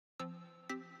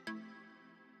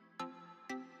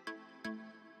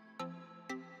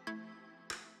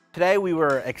Today we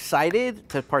were excited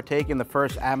to partake in the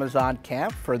first Amazon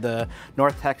camp for the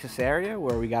North Texas area,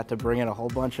 where we got to bring in a whole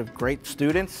bunch of great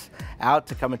students out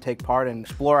to come and take part and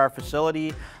explore our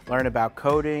facility, learn about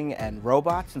coding and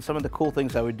robots and some of the cool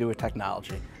things that we do with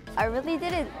technology. I really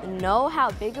didn't know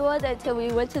how big it was until we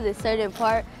went to the certain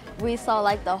part. We saw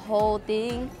like the whole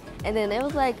thing, and then it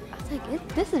was like,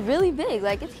 this is really big,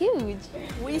 like it's huge.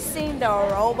 We seen the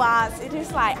robots. It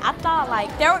is like, I thought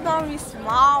like they were gonna be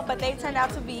small, but they turned out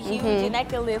to be huge and they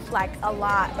could lift like a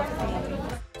lot of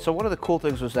things. So one of the cool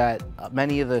things was that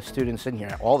many of the students in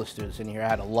here, all the students in here,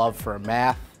 had a love for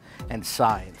math and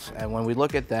science. And when we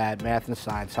look at that, math and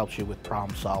science helps you with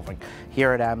problem solving.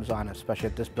 Here at Amazon, especially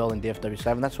at this building,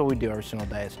 DFW7, that's what we do every single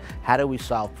day is how do we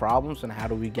solve problems and how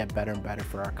do we get better and better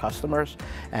for our customers.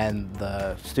 And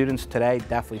the students today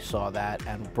definitely saw that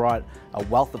and brought a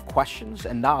wealth of questions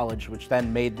and knowledge, which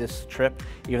then made this trip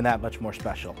even that much more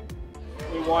special.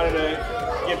 We wanted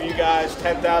to give you guys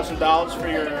 $10,000 for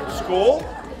your school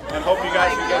and hope you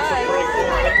guys can get some pretty cool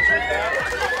things with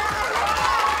that.